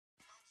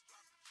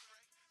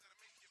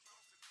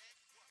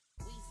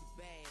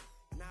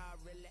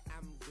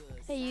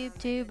Hey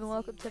YouTube, and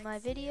welcome to my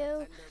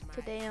video.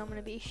 Today I'm going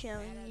to be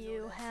showing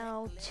you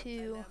how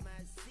to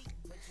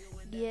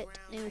get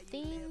new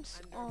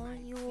themes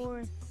on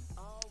your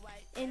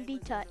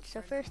EnV-Touch.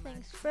 So first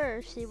things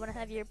first, you want to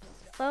have your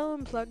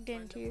phone plugged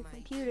into your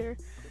computer,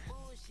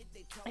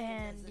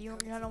 and you're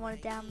going to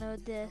want to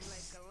download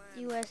this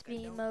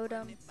USB mode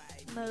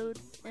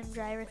and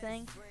driver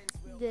thing,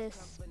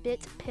 this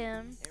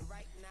BitPim,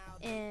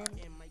 and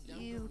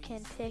you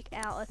can pick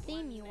out a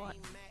theme you want,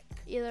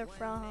 either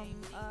from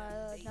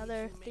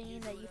another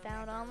theme that you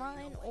found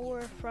online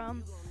or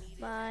from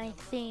my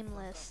theme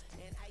list.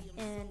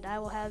 And I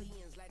will have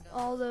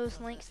all those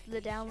links to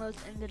the downloads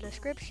in the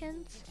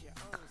descriptions,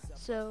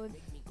 so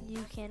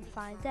you can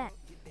find that.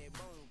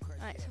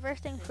 Alright, so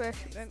first things first,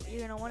 you're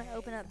going to want to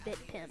open up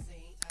BitPim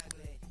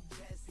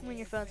when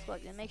your phone's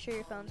plugged in. Make sure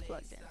your phone's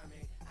plugged in.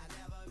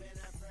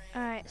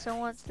 Alright, so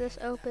once this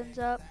opens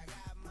up,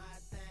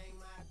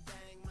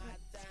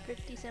 it's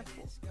pretty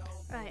simple.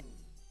 Alright,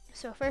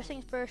 so first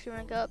things first, you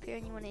want to go up here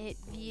and you want to hit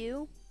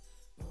View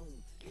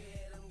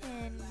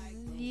and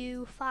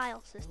View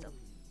File System.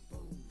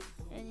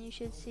 And you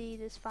should see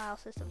this file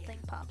system thing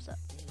pops up.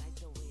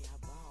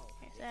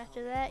 Okay, so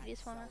after that, you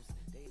just want to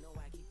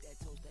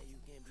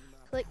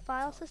click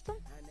File System.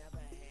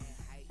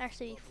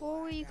 Actually,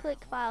 before you click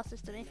File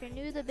System, if you're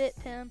new to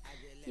BitPim,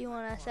 you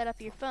want to set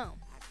up your phone.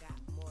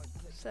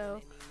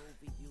 So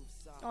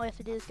all you have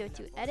to do is go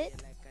to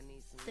Edit,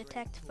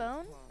 Detect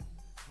Phone,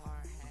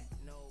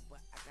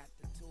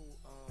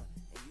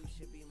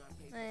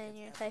 and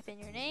you're going to type in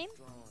your name,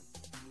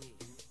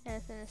 and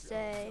it's going to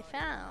say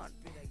Found.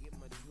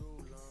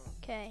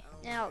 Okay,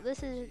 now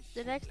this is,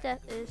 the next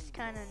step is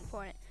kind of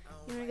important.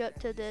 You're going to go up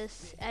to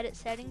this Edit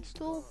Settings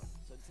tool,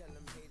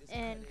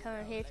 and come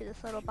over here to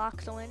this little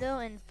box or window,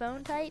 and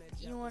phone type,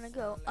 you want to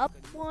go up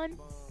one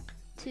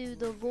to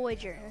the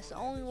Voyager, and it's the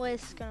only way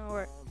this is going to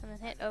work, and then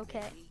hit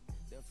OK.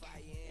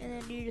 And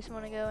then you just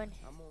want to go and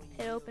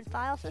hit Open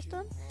File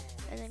System,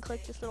 and then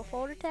click this little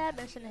folder tab,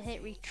 and it's going to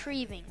hit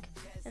Retrieving.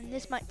 And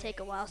this might take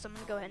a while, so I'm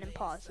going to go ahead and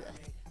pause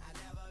this.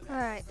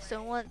 Alright,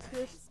 so once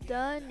this is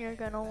done, you're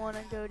going to want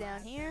to go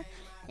down here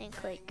and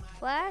click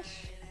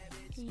Flash,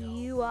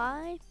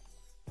 UI,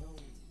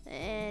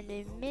 and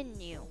a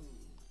menu.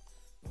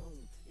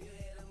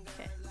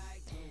 Okay.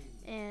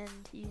 And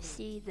you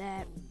see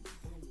that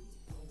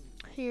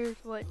here's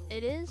what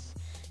it is.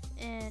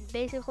 And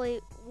basically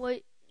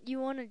what you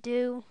want to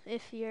do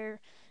if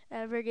you're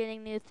ever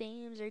getting new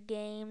themes or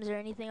games or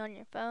anything on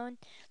your phone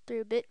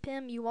through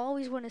BitPim, you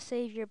always want to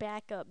save your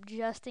backup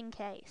just in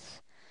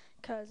case.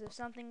 Because if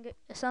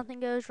something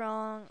goes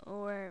wrong,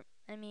 or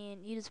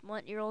you just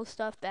want your old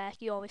stuff back,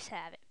 you always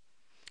have it.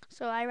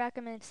 So I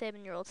recommend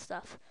saving your old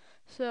stuff.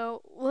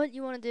 So what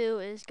you want to do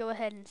is go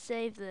ahead and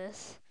save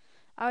this.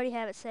 I already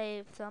have it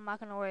saved, so I'm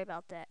not going to worry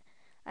about that.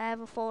 I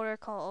have a folder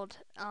called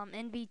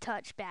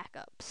EnV-Touch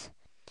Backups.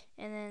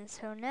 And then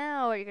so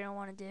now what you're going to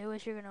want to do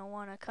is you're going to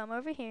want to come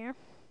over here,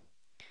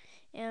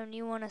 and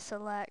you want to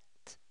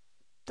select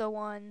the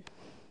one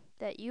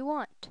that you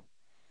want,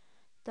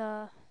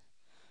 the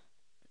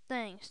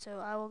thing. So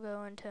I will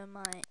go into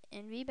my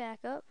EnV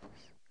Backups,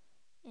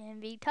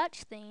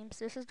 EnV-Touch themes.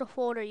 This is the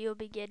folder you'll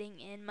be getting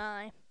in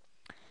my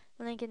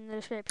link in the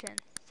description.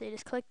 So you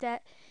just click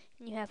that,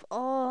 and you have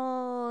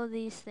all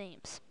these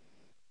themes.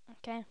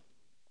 Okay?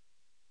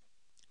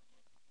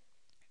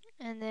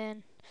 And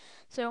then,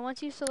 so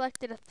once you've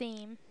selected a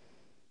theme,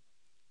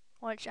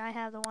 which I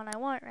have the one I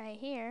want right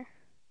here,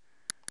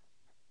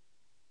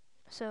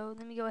 so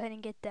let me go ahead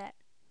and get that.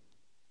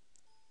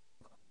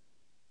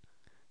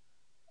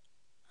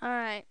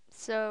 Alright,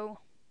 so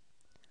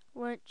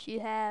once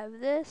you have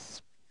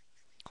this,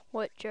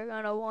 what you're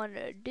going to want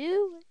to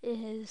do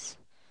is,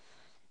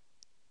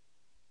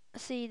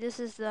 see, this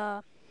is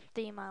the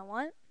theme I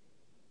want,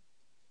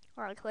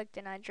 or I clicked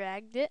and I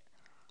dragged it.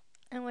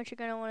 And what you're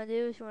going to want to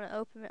do is you want to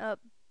open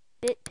up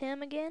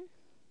BitPim again,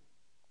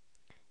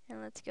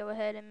 and let's go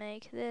ahead and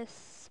make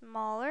this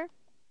smaller.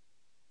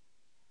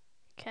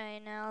 Okay,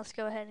 now let's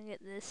go ahead and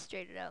get this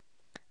straightened up.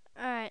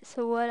 Alright,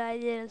 so what I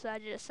did is I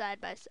did it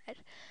side by side.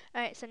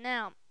 Alright, so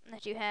now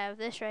that you have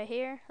this right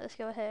here, let's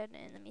go ahead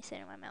and let me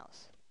center my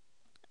mouse.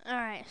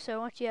 Alright, so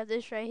once you have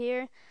this right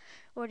here,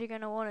 what you're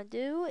going to want to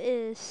do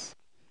is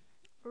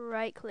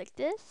right click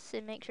this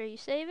and make sure you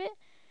save it,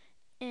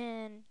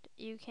 and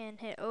you can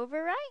hit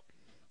overwrite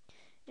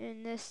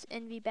in this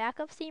EnV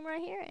Backup theme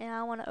right here, and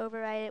I want to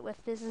overwrite it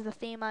with, this is the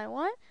theme I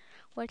want,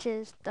 which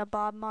is the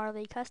Bob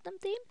Marley custom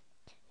theme.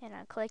 And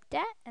I click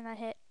that and I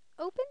hit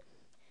open,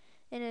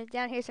 and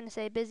down here it's going to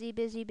say busy,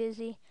 busy,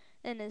 busy,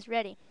 and it's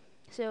ready.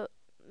 So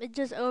it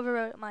just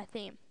overwrote my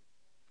theme.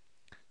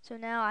 So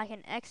now I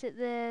can exit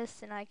this,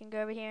 and I can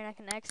go over here and I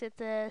can exit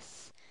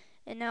this,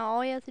 and now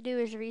all you have to do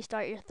is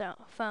restart your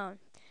phone.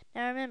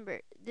 Now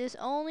remember, this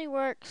only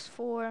works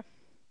for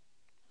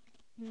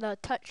the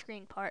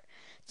touchscreen part.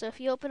 So if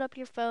you open up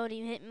your phone,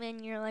 you hit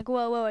menu, you're like,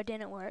 whoa, it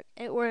didn't work.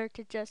 It worked,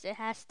 it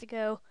has to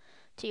go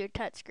to your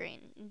touchscreen.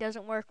 It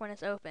doesn't work when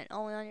it's open,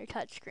 only on your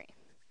touchscreen.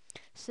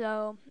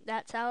 So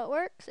that's how it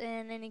works.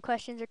 And any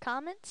questions or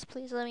comments,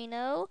 please let me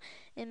know.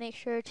 And make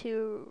sure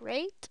to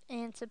rate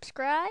and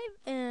subscribe.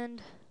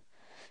 And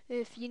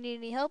if you need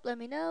any help, let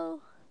me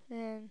know.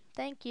 And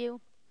thank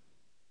you.